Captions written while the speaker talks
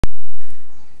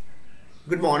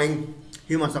Good morning,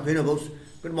 humans of universe.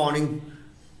 Good morning,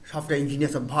 software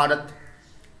engineers of Bharat.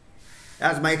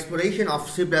 As my exploration of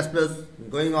C++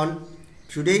 going on,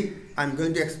 today I'm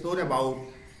going to explore about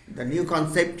the new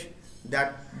concept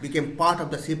that became part of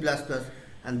the C++,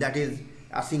 and that is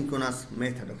asynchronous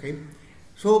method. Okay,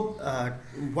 so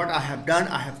what I have done,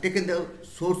 I have taken the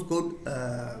source code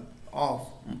of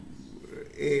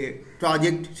a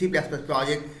project, C++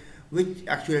 project, which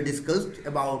actually discussed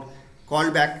about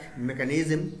callback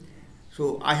mechanism.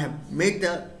 So I have made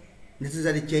the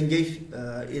necessary changes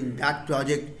in that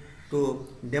project to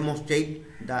demonstrate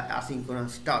the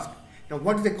asynchronous task. Now,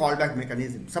 what is a callback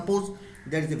mechanism? Suppose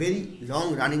there is a very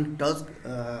long running task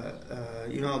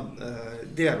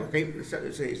there, okay, so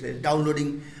it's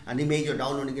downloading an image or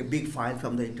downloading a big file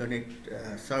from the internet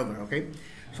server, okay.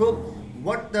 So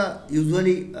what the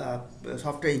usually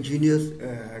software engineers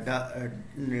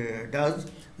does,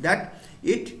 that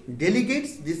it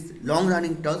delegates this long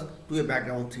running task to a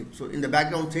background thread. So in the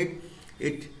background thread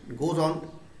it goes on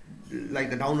like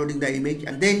the downloading the image,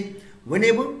 and then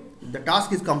whenever the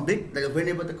task is complete,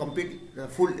 whenever the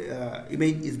full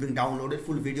image is being downloaded,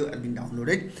 full video has been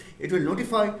downloaded, it will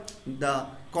notify the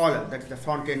caller, that is the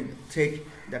front end thread,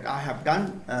 that I have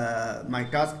done my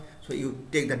task. So you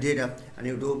take the data and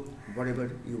you do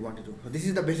whatever you want to do. So this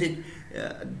is the basic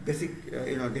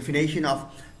definition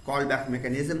of callback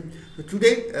mechanism. So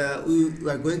today we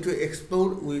are going to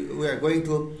explore, we are going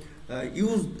to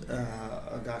use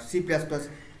the C++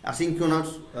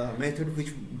 asynchronous method,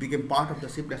 which became part of the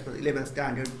C++ 11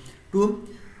 standard, to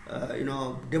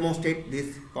demonstrate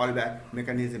this callback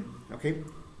mechanism. Okay,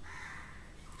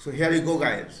 so here we go,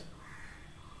 guys.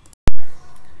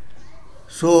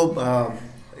 So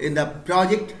in the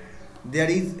project there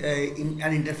is an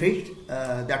interface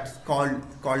that's called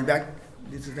callback.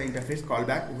 This is the interface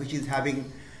callback, which is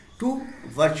having two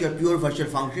pure virtual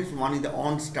functions. One is the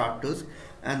on start task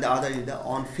and the other is the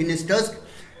on finish task.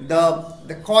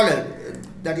 The caller,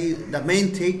 that is the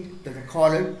main thing, that the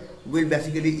caller will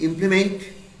basically implement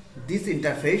this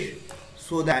interface,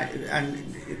 so that,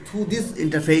 and through this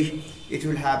interface it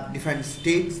will have different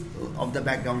states of the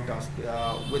background task,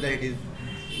 whether it is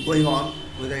going on,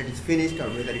 whether it is finished, or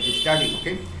whether it is starting.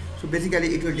 Okay, so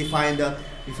basically it will define the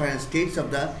different states of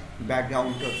the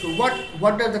background task. So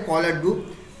what does the caller do?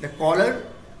 The caller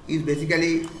is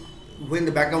basically, when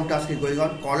the background task is going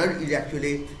on, caller is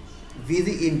actually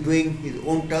busy in doing his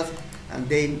own task, and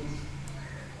then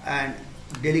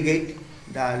delegate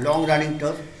the long running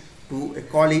task to a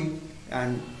callee,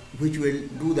 and which will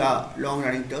do the long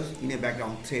running task in a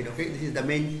background thread. Okay, this is the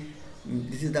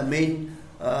main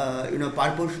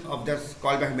purpose of this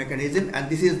callback mechanism, and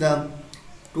this is the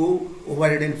two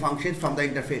overridden functions from the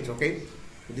interface. Okay,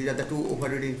 so these are the two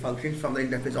overridden functions from the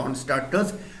interface: on start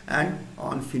task and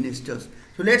on finish task.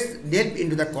 So let's delve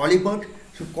into the callee part.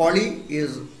 So callee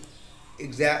is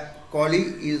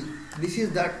this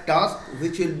is the task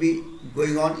which will be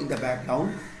going on in the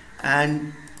background,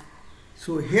 and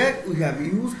so here we have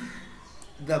used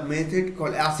the method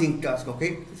called async task.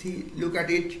 Okay, see, look at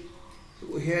it.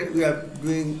 Here we are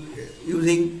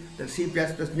using the C++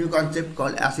 new concept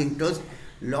called async task,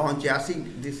 launch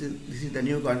async. This is the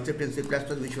new concept in C++,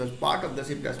 which was part of the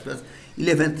C++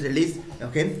 11th release.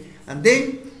 Okay, and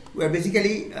then we are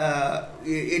basically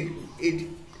it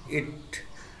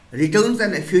returns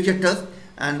a future task,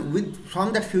 and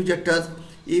from that future task,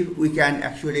 if we can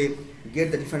actually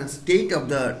get the different state of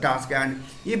the task, and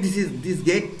if this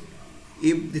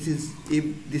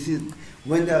is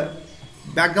when the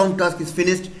background task is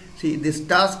finished, see, this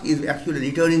task is actually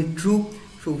returning true.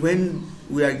 So when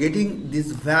we are getting this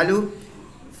value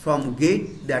from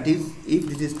get, that is, if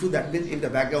this is true, that means if the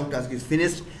background task is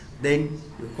finished, then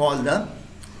you call the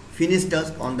finish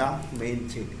task on the main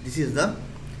thread. This is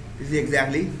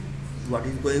exactly what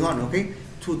is going on. Okay,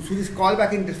 through this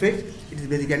callback interface, it is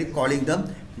basically calling the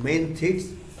main threads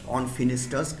on finish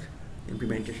task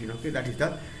implementation. Okay, that is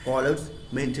the caller's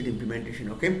main thread implementation.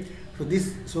 Okay,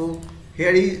 so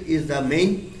here is the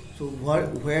main. So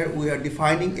where we are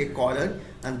defining a caller,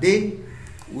 and then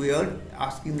we are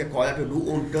asking the caller to do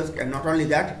own task, and not only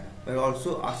that, we are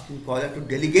also asking caller to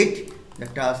delegate the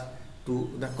task to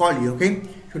the callee. Okay,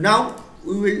 so now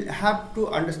we will have to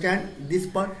understand this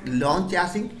part, launch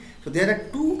async. So there are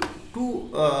two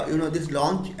this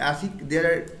launch async,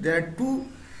 there are two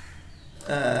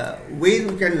ways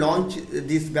we can launch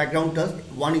this background task.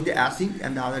 One is the async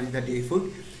and the other is the default.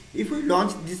 If we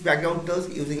launch this background task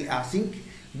using async,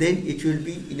 then it will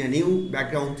be in a new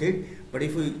background thread, but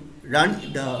if we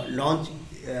run the launch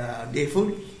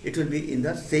default, it will be in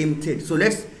the same thread. So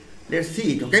let's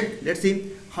see it. Okay, let's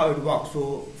see how it works.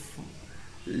 So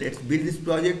let's build this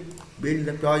project, build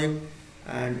the project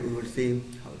and we will see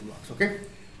how it works. Okay,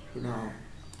 so now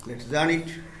let's run it.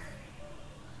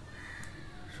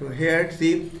 So here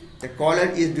see the caller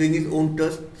is doing his own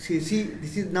task. See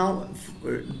this is now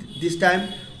this time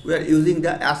we are using the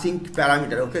async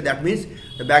parameter. Okay, that means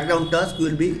the background task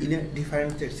will be in a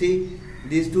different state. See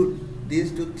these two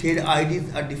thread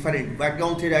IDs are different.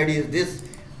 Background thread ID is this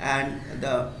and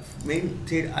the main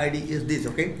thread ID is this.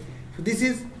 Okay, so this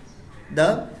is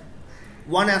the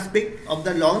one aspect of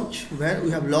the launch where we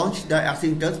have launched the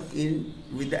async task in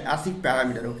with the async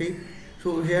parameter. Okay,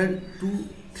 so here two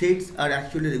threads are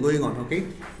actually going on. Okay,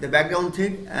 the background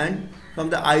thread, and from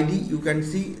the ID you can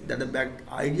see that the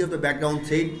ID of the background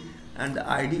thread and the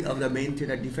ID of the main thread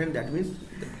are different. That means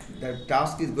the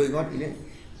task is going on in a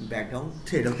background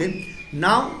thread. Okay,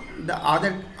 now the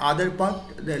other part,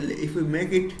 if we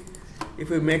make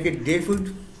it default,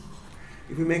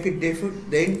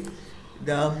 then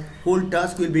the whole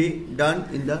task will be done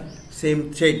in the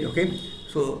same thread. Okay,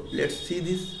 so let's see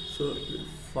this. So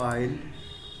file,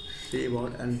 save all,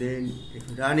 and then if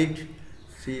you run it,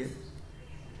 see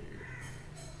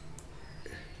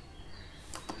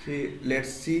let's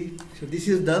see. So this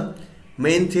is the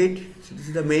main thread. So this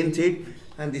is the main thread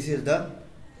and this is the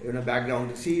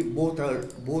background. See both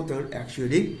are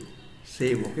actually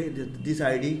same. Okay, this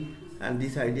ID and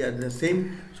this ID are the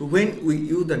same. So when we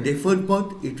use the default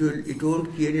path, it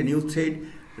won't create a new thread,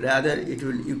 rather it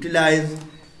will utilize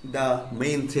the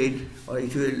main thread, or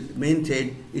it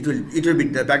will be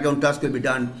the background task will be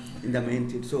done in the main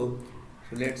thread. So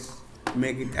let's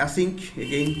make it async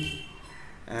again,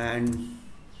 and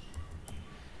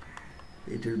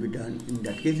it will be done in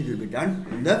that case. It will be done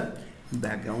in the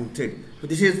background thread. So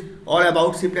this is all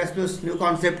about C++ new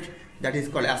concept that is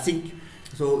called async.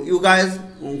 So you guys,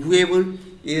 whoever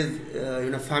is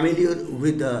familiar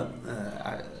with the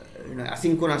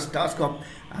asynchronous task of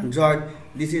Android,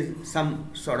 this is some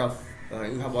sort of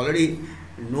you have already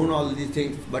known all these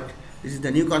things, but this is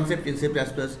the new concept in C++,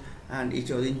 and it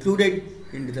was included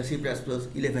into the C++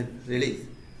 11 release.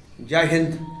 Jai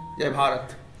Hind, Jai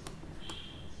Bharat.